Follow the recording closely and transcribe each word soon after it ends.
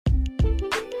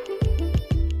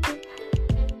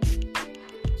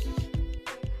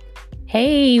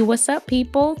Hey, what's up,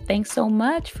 people? Thanks so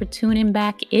much for tuning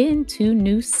back into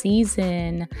new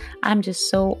season. I'm just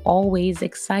so always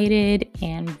excited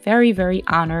and very, very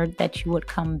honored that you would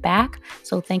come back.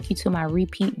 So, thank you to my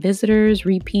repeat visitors,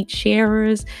 repeat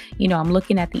sharers. I'm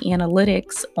looking at the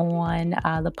analytics on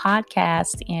the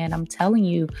podcast, and I'm telling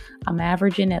you, I'm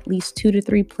averaging at least 2 to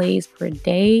 3 plays per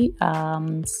day.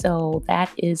 So, that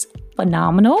is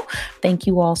phenomenal. Thank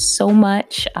you all so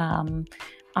much.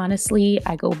 Honestly,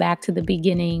 I go back to the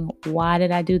beginning. Why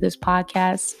did I do this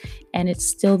podcast? And it's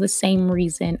still the same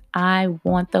reason. I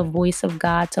want the voice of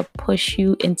God to push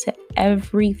you into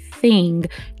everything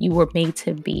you were made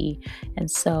to be.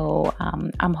 And so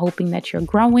I'm hoping that you're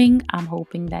growing. I'm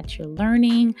hoping that you're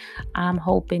learning. I'm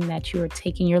hoping that you're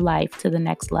taking your life to the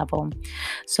next level.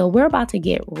 So we're about to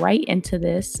get right into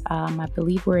this. I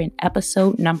believe we're in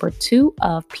episode number 2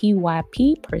 of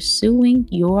PYP, Pursuing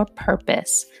Your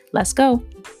Purpose. Let's go.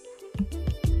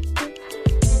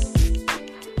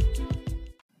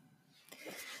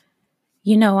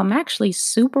 I'm actually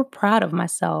super proud of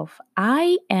myself.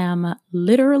 I am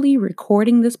literally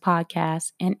recording this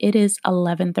podcast and it is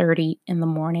 11:30 in the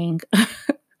morning.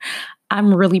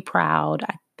 I'm really proud.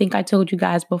 I think I told you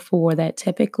guys before that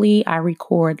typically I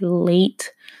record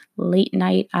late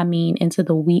night. I mean, into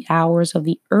the wee hours of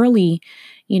the early,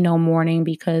 morning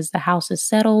because the house is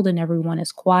settled and everyone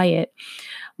is quiet.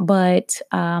 But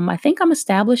I think I'm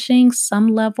establishing some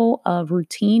level of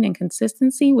routine and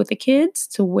consistency with the kids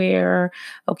to where,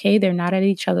 okay, they're not at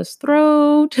each other's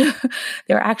throat.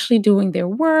 They're actually doing their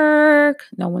work.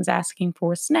 No one's asking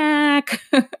for a snack.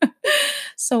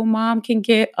 So mom can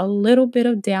get a little bit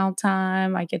of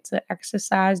downtime. I get to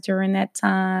exercise during that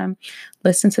time,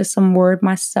 listen to some word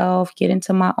myself, get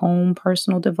into my own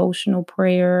personal devotional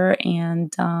prayer,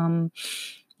 and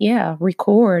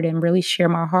record and really share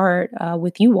my heart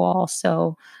with you all.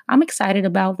 So I'm excited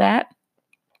about that.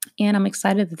 And I'm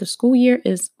excited that the school year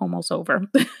is almost over.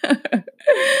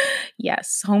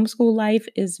 Yes, homeschool life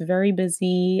is very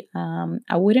busy.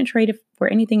 I wouldn't trade it for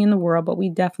anything in the world, but we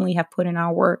definitely have put in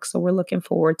our work. So we're looking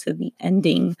forward to the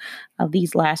ending of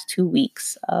these last 2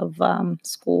 weeks of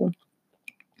school.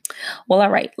 Well, all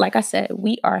right. Like I said,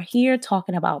 we are here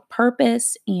talking about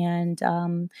purpose. And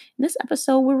in this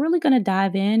episode, we're really going to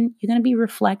dive in. You're going to be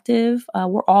reflective.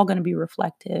 We're all going to be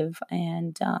reflective.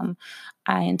 And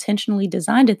I intentionally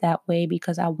designed it that way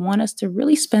because I want us to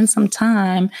really spend some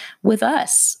time with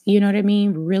us. You know what I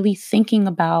mean? Really thinking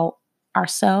about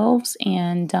ourselves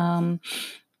and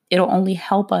it'll only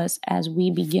help us as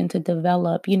we begin to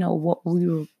develop,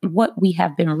 what we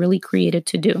have been really created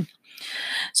to do.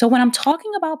 So when I'm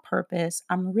talking about purpose,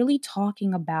 I'm really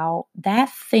talking about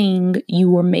that thing you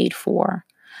were made for,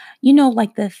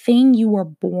 like the thing you were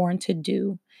born to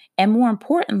do. And more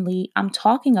importantly, I'm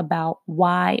talking about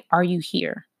why are you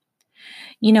here?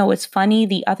 It's funny.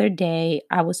 The other day,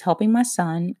 I was helping my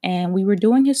son and we were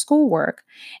doing his schoolwork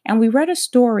and we read a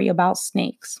story about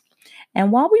snakes.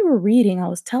 And while we were reading, I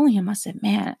was telling him, I said,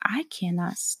 man, I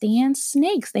cannot stand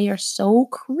snakes. They are so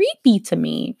creepy to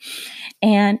me.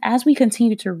 And as we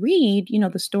continue to read,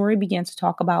 the story begins to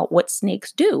talk about what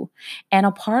snakes do. And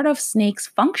a part of snakes'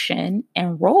 function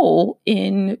and role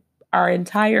in our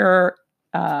entire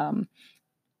um,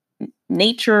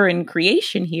 nature and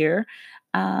creation here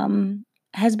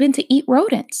has been to eat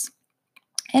rodents.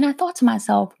 And I thought to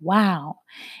myself, wow,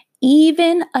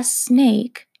 even a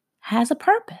snake has a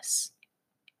purpose.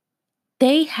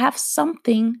 They have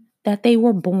something that they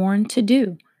were born to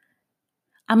do.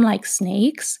 I'm like,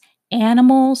 snakes,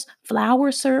 animals,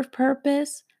 flowers serve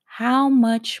purpose. How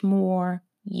much more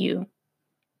you?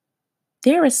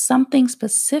 There is something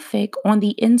specific on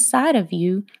the inside of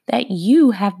you that you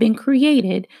have been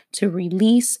created to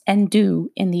release and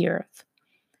do in the earth.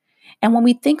 And when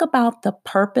we think about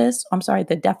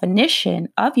the definition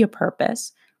of your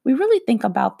purpose, we really think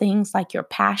about things like your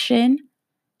passion,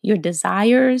 your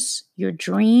desires, your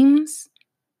dreams,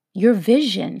 your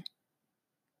vision.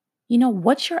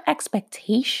 What's your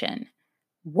expectation?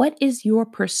 What is your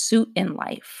pursuit in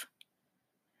life?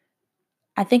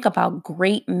 I think about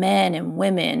great men and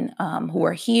women who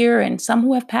are here and some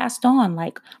who have passed on,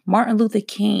 like Martin Luther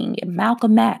King and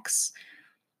Malcolm X,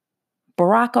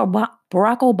 Barack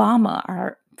Obama,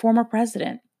 our former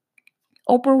president,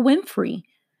 Oprah Winfrey.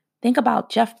 Think about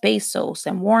Jeff Bezos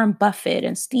and Warren Buffett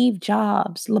and Steve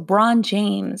Jobs, LeBron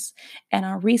James, and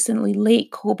our recently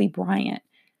late Kobe Bryant.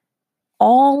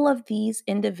 All of these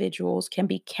individuals can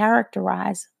be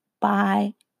characterized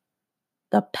by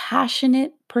the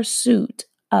passionate pursuit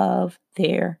of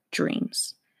their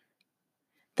dreams,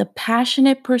 the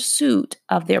passionate pursuit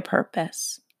of their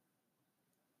purpose.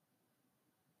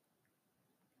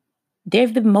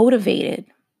 They've been motivated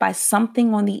by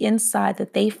something on the inside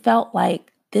that they felt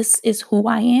like this is who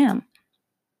I am.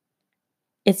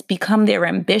 It's become their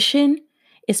ambition,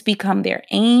 it's become their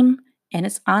aim, and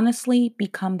it's honestly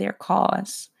become their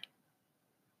cause.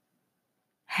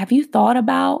 Have you thought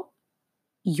about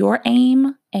your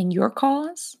aim and your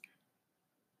cause?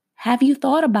 Have you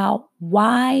thought about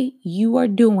why you are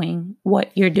doing what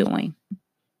you're doing?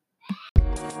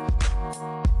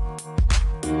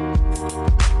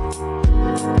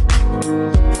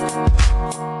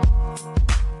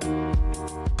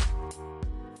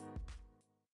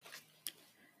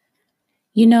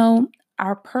 You know,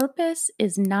 our purpose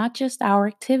is not just our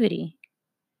activity.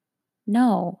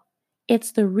 No,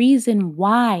 it's the reason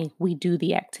why we do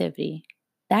the activity.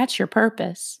 That's your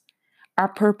purpose. Our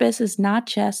purpose is not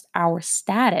just our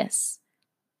status.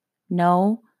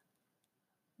 No,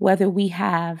 whether we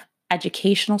have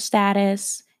educational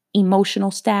status,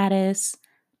 emotional status,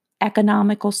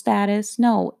 economical status,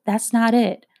 no, that's not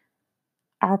it.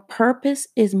 Our purpose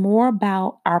is more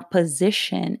about our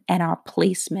position and our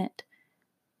placement.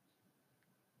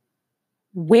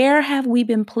 Where have we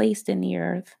been placed in the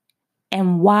earth,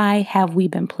 and why have we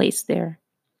been placed there?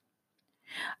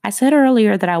 I said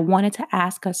earlier that I wanted to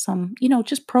ask us some,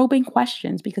 just probing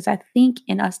questions because I think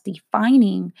in us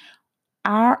defining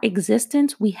our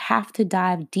existence, we have to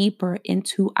dive deeper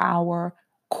into our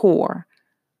core.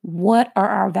 What are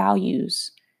our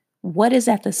values? What is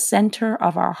at the center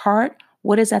of our heart?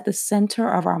 What is at the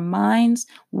center of our minds?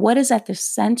 What is at the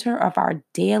center of our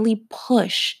daily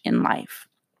push in life?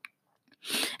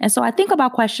 And so I think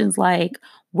about questions like,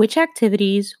 which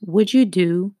activities would you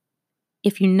do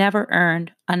if you never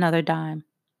earned another dime?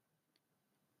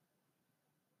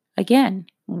 Again,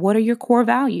 what are your core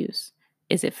values?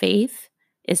 Is it faith?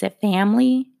 Is it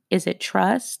family? Is it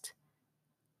trust?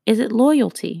 Is it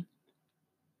loyalty?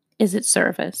 Is it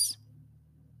service?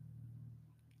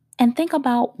 And think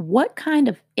about what kind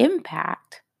of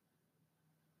impact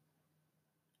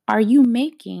are you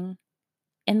making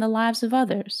in the lives of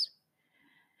others?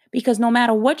 Because no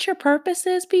matter what your purpose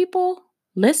is, people,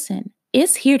 listen,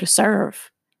 it's here to serve.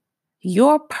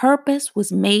 Your purpose was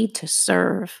made to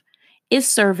serve. It's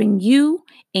serving you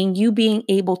and you being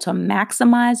able to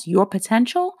maximize your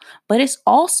potential, but it's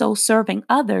also serving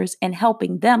others and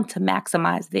helping them to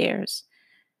maximize theirs.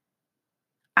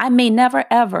 I may never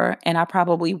ever, and I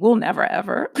probably will never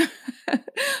ever,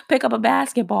 pick up a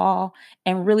basketball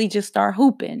and really just start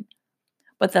hooping.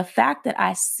 But the fact that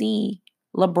I see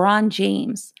LeBron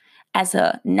James as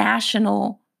a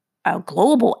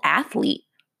global athlete,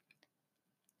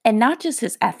 and not just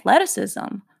his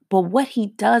athleticism, but what he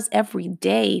does every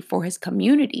day for his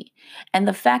community. And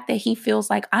the fact that he feels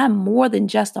like I'm more than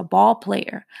just a ball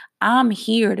player. I'm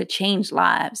here to change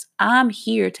lives. I'm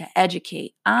here to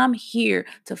educate. I'm here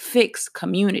to fix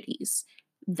communities.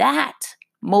 That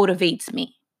motivates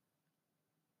me.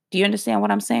 Do you understand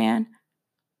what I'm saying?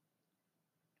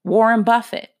 Warren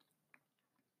Buffett,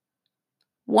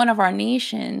 one of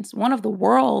the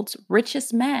world's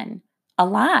richest men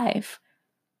alive.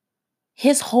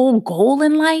 His whole goal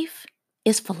in life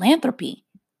is philanthropy.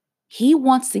 He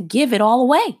wants to give it all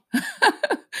away.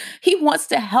 He wants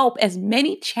to help as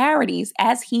many charities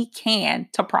as he can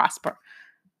to prosper.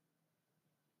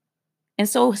 And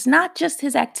so it's not just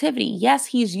his activity. Yes,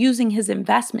 he's using his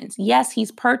investments. Yes,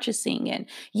 he's purchasing, and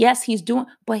yes, he's doing,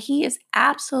 but he is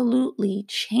absolutely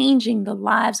changing the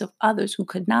lives of others who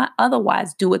could not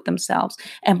otherwise do it themselves.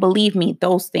 And believe me,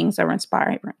 those things are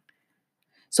inspiring.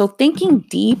 So thinking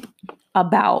deep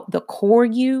about the core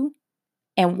you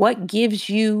and what gives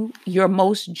you your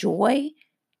most joy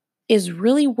is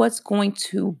really what's going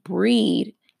to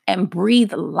breed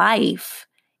life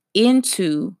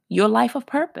into your life of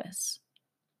purpose.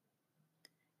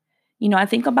 I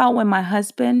think about when my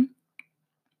husband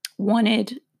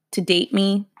wanted to date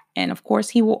me, and of course,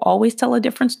 he will always tell a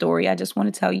different story. I just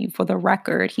want to tell you for the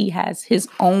record, he has his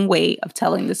own way of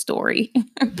telling the story.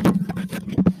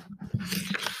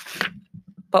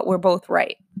 But we're both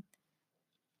right.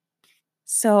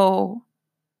 So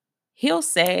he'll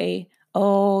say,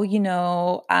 oh,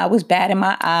 I was bad in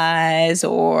my eyes,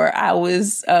 or I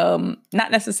was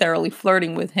not necessarily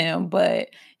flirting with him, but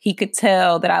he could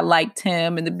tell that I liked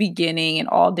him in the beginning and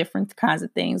all different kinds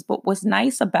of things. But what's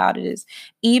nice about it is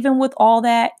even with all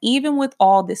that, even with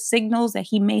all the signals that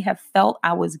he may have felt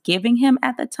I was giving him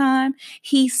at the time,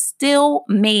 he still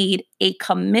made a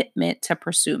commitment to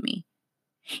pursue me.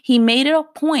 He made it a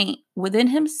point within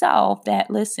himself that,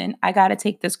 listen, I got to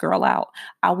take this girl out.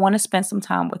 I want to spend some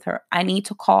time with her. I need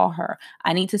to call her.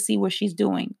 I need to see what she's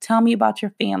doing. Tell me about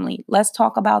your family. Let's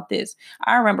talk about this.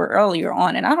 I remember earlier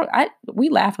on, and we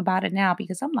laugh about it now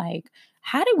because I'm like,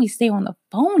 how did we stay on the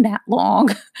phone that long?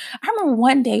 I remember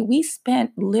one day we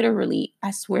spent literally,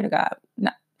 I swear to God,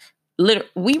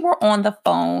 we were on the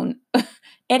phone.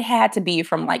 It had to be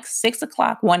from like 6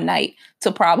 o'clock one night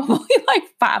to probably like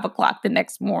 5 o'clock the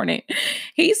next morning.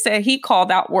 He said he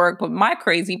called out work, but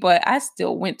I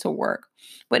still went to work.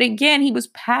 But again, he was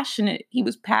passionate. He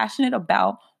was passionate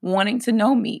about wanting to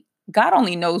know me. God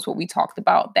only knows what we talked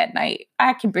about that night.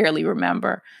 I can barely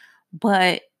remember,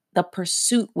 but the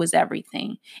pursuit was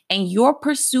everything. And your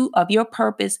pursuit of your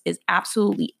purpose is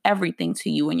absolutely everything to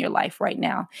you in your life right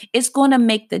now. It's going to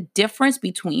make the difference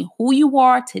between who you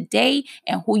are today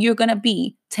and who you're going to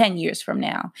be 10 years from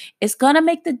now. It's going to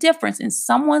make the difference in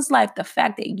someone's life. The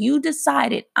fact that you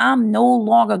decided, I'm no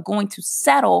longer going to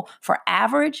settle for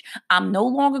average. I'm no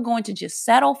longer going to just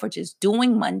settle for just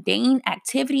doing mundane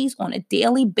activities on a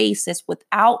daily basis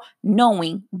without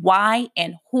knowing why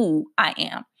and who I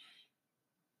am.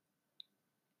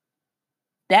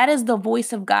 That is the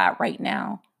voice of God right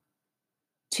now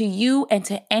to you and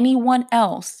to anyone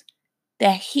else,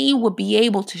 that he would be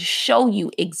able to show you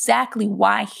exactly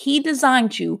why he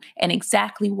designed you and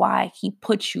exactly why he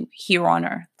put you here on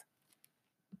earth.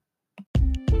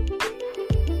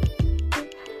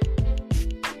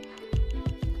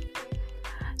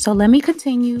 So let me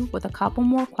continue with a couple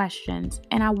more questions,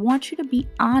 and I want you to be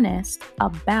honest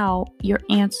about your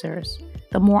answers.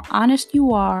 The more honest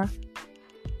you are,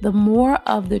 the more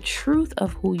of the truth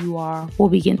of who you are will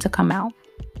begin to come out.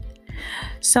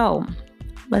 So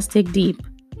let's dig deep.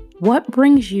 What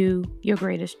brings you your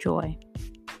greatest joy?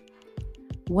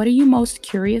 What are you most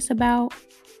curious about?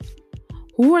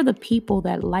 Who are the people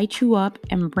that light you up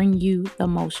and bring you the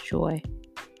most joy?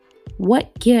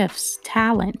 What gifts,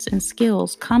 talents, and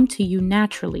skills come to you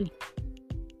naturally?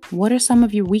 What are some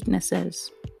of your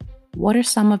weaknesses? What are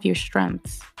some of your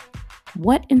strengths?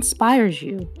 What inspires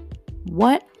you?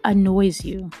 What annoys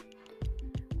you?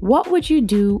 What would you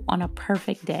do on a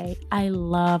perfect day? I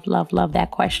love that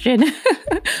question.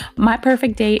 My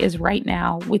perfect day is right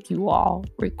now with you all,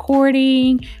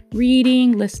 recording,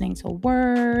 reading, listening to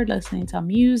word, listening to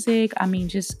music. I mean,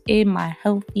 just in my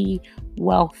healthy,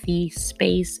 wealthy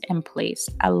space and place.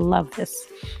 I love this.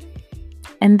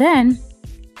 And then,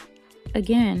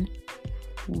 again,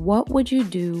 what would you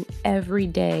do every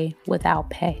day without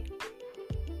pay?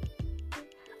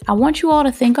 I want you all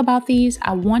to think about these.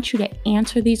 I want you to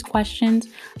answer these questions.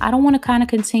 I don't want to kind of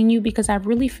continue because I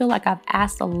really feel like I've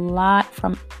asked a lot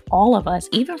from all of us,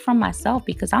 even from myself,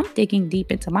 because I'm digging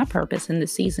deep into my purpose in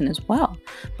this season as well.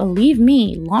 Believe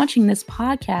me, launching this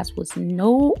podcast was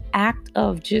no act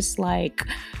of just like,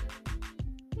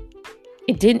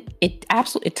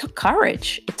 it took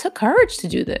courage. It took courage to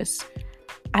do this.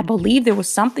 I believe there was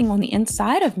something on the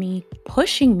inside of me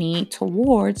pushing me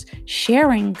towards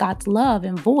sharing God's love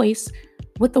and voice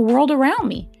with the world around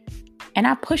me. And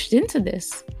I pushed into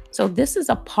this. So this is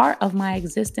a part of my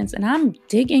existence, and I'm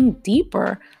digging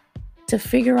deeper to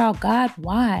figure out, God,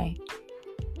 why?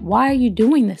 Why are you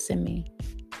doing this in me?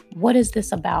 What is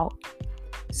this about?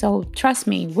 So trust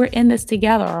me, we're in this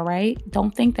together, all right?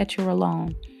 Don't think that you're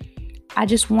alone. I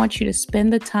just want you to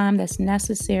spend the time that's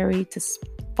necessary to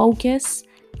focus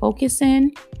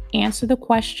in, answer the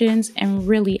questions, and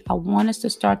really, I want us to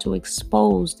start to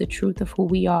expose the truth of who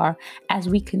we are as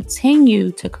we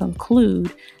continue to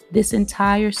conclude this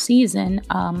entire season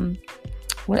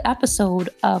or episode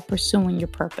of Pursuing Your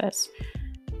Purpose.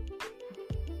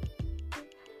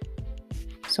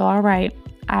 So, all right,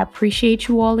 I appreciate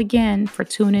you all again for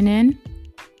tuning in.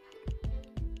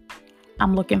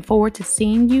 I'm looking forward to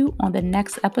seeing you on the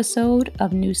next episode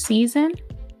of New Season.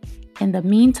 In the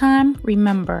meantime,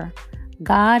 remember,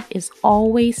 God is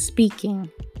always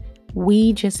speaking.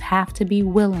 We just have to be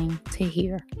willing to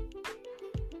hear.